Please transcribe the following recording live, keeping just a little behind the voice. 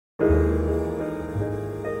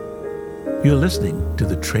You're listening to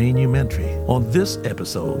The Trainumentary. On this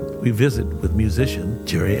episode, we visit with musician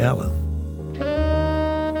Jerry Allen.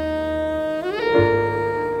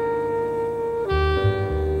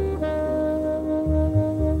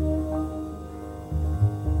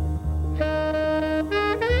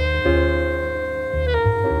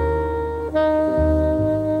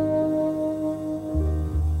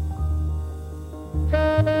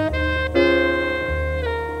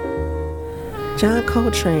 John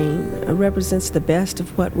Coltrane represents the best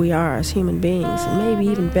of what we are as human beings, and maybe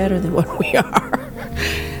even better than what we are.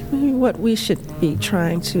 Maybe what we should be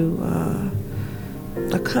trying to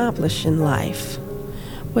accomplish in life.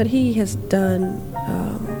 What he has done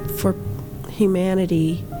for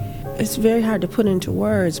humanity, it's very hard to put into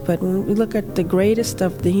words, but when we look at the greatest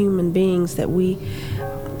of the human beings that we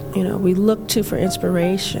look to for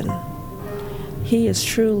inspiration, he is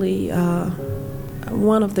truly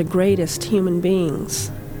one of the greatest human beings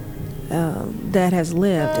that has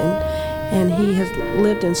lived, and he has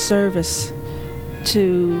lived in service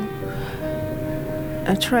to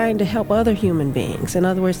trying to help other human beings. In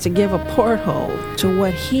other words, to give a porthole to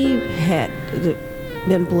what he had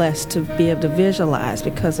been blessed to be able to visualize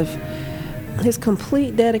because of his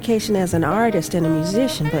complete dedication as an artist and a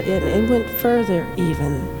musician, but it went further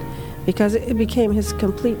even because it became his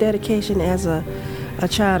complete dedication as a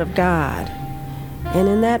child of God. And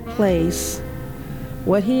in that place,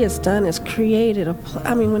 what he has done is created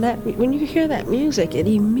when you hear that music, it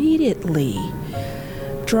immediately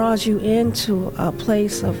draws you into a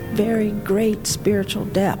place of very great spiritual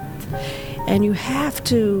depth. And you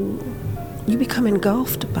become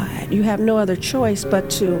engulfed by it. You have no other choice but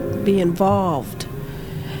to be involved.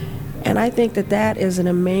 And I think that is an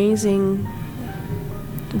amazing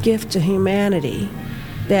gift to humanity,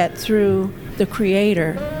 that through the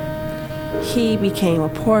Creator, he became a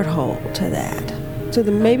porthole to that. So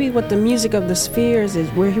maybe what the music of the spheres is,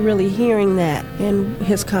 we're really hearing that in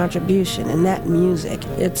his contribution in that music.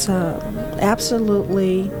 It's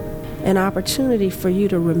absolutely an opportunity for you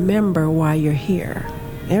to remember why you're here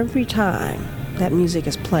every time that music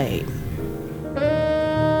is played.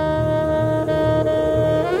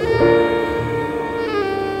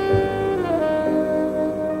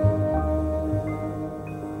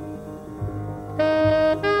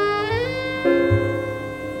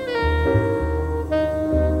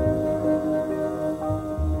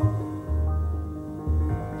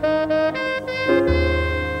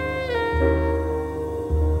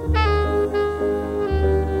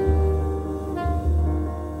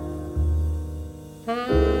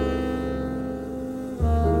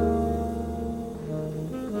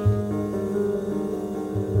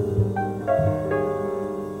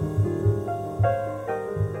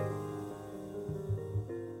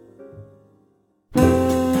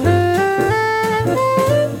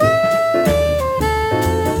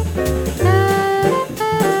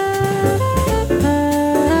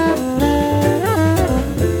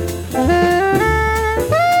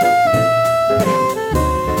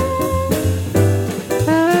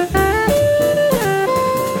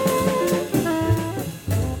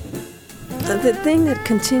 The thing that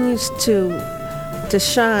continues to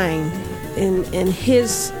shine in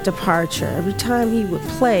his departure, every time he would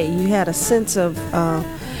play, you had a sense of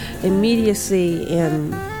immediacy,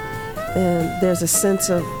 and there's a sense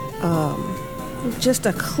of just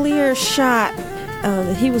a clear shot.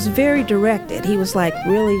 He was very directed. He was like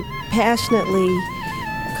really passionately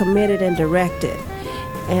committed and directed,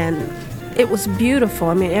 and it was beautiful.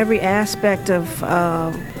 I mean, every aspect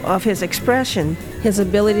of his expression, his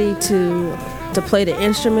ability to play the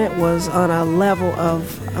instrument was on a level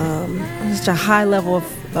of just a high level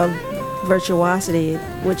of virtuosity,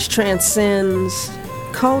 which transcends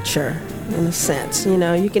culture in a sense. You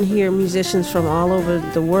know, you can hear musicians from all over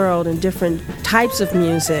the world in different types of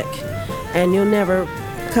music, and you'll never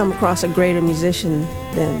come across a greater musician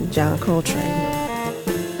than John Coltrane.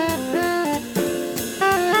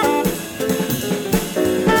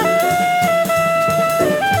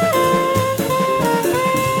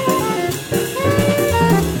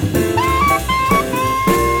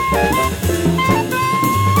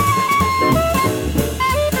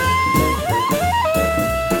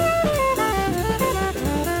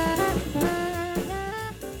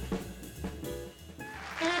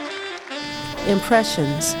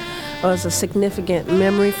 Impressions was a significant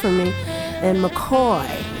memory for me, and McCoy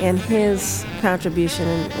and his contribution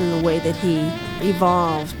in the way that he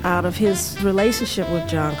evolved out of his relationship with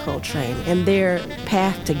John Coltrane and their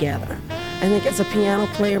path together. I think as a piano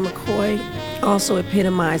player, McCoy also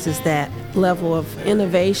epitomizes that level of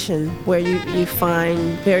innovation where you find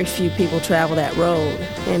very few people travel that road.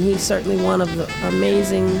 And he's certainly one of the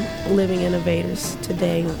amazing living innovators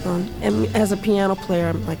today. And as a piano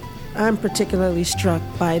player, I'm particularly struck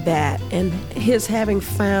by that. And his having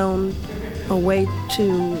found a way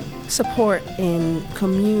to support and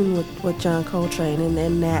commune with John Coltrane, and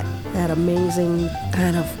then that amazing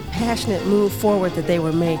kind of passionate move forward that they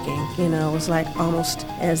were making. It was like almost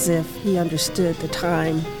as if he understood the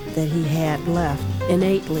time that he had left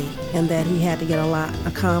innately, and that he had to get a lot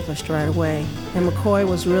accomplished right away. And McCoy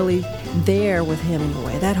was really there with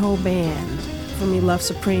Hemingway. That whole band, for me, Love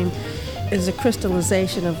Supreme is a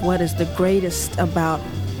crystallization of what is the greatest about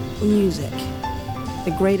music,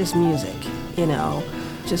 the greatest music,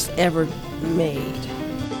 just ever made.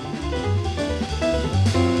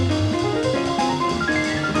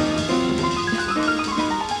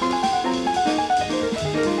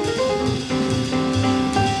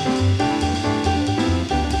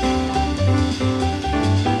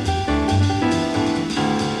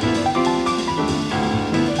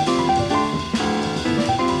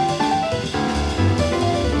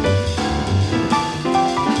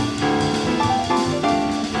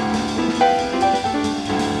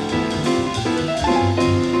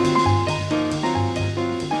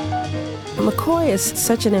 McCoy is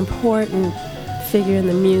such an important figure in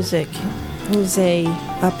the music. He's a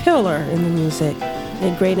pillar in the music,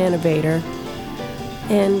 a great innovator.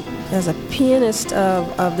 And as a pianist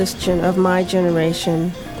of my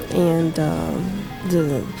generation, and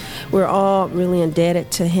we're all really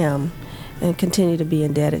indebted to him and continue to be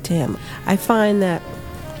indebted to him. I find that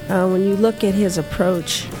when you look at his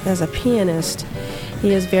approach as a pianist,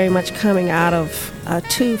 he is very much coming out of a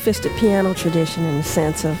two-fisted piano tradition, in the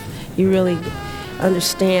sense of you really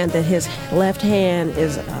understand that his left hand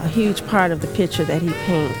is a huge part of the picture that he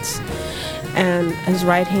paints, and his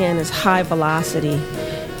right hand is high velocity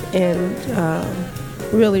and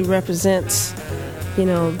really represents,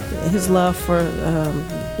 his love for,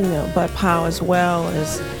 Bud Powell as well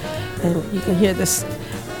as, and you can hear this,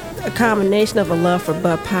 a combination of a love for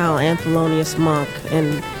Bud Powell and Thelonious Monk,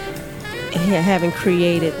 and having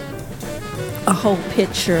created a whole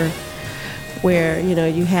picture where,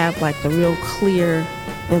 you have like the real clear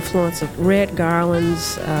influence of Red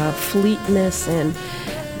Garland's fleetness and,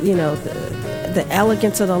 the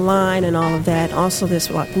elegance of the line and all of that. Also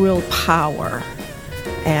this like real power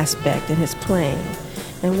aspect in his playing.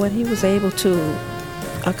 And what he was able to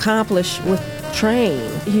accomplish with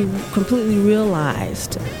Train, he completely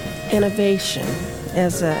realized innovation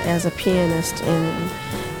as a pianist and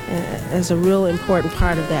as a real important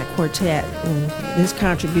part of that quartet, and his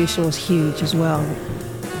contribution was huge as well.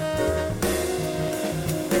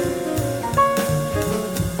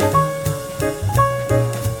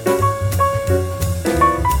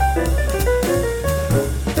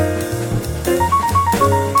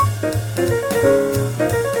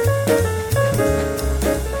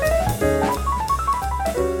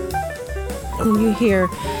 When you hear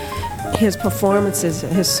his performances,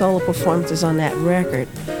 his solo performances on that record,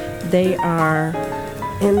 they are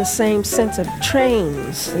in the same sense of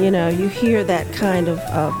Train's. You hear that kind of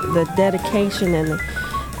the dedication and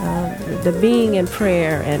the being in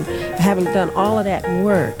prayer, and having done all of that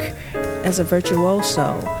work as a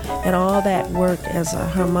virtuoso and all that work as a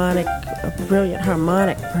brilliant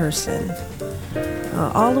harmonic person.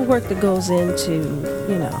 All the work that goes into,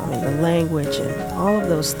 the language and all of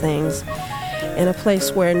those things, in a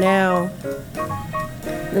place where now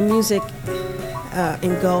the music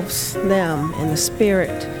engulfs them and the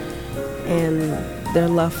spirit and their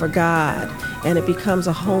love for God, and it becomes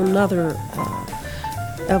a whole nother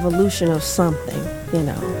evolution of something,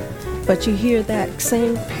 But you hear that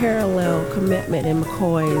same parallel commitment in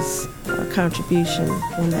McCoy's contribution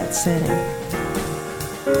in that setting.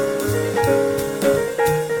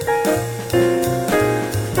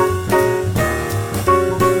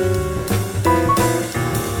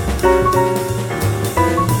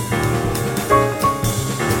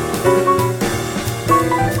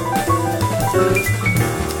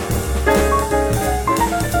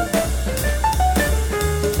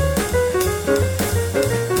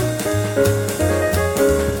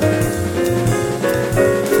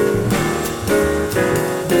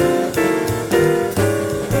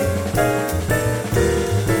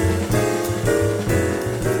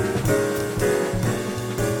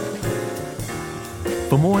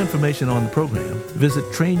 For more information on the program, visit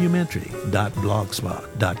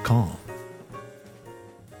trainumentary.blogspot.com.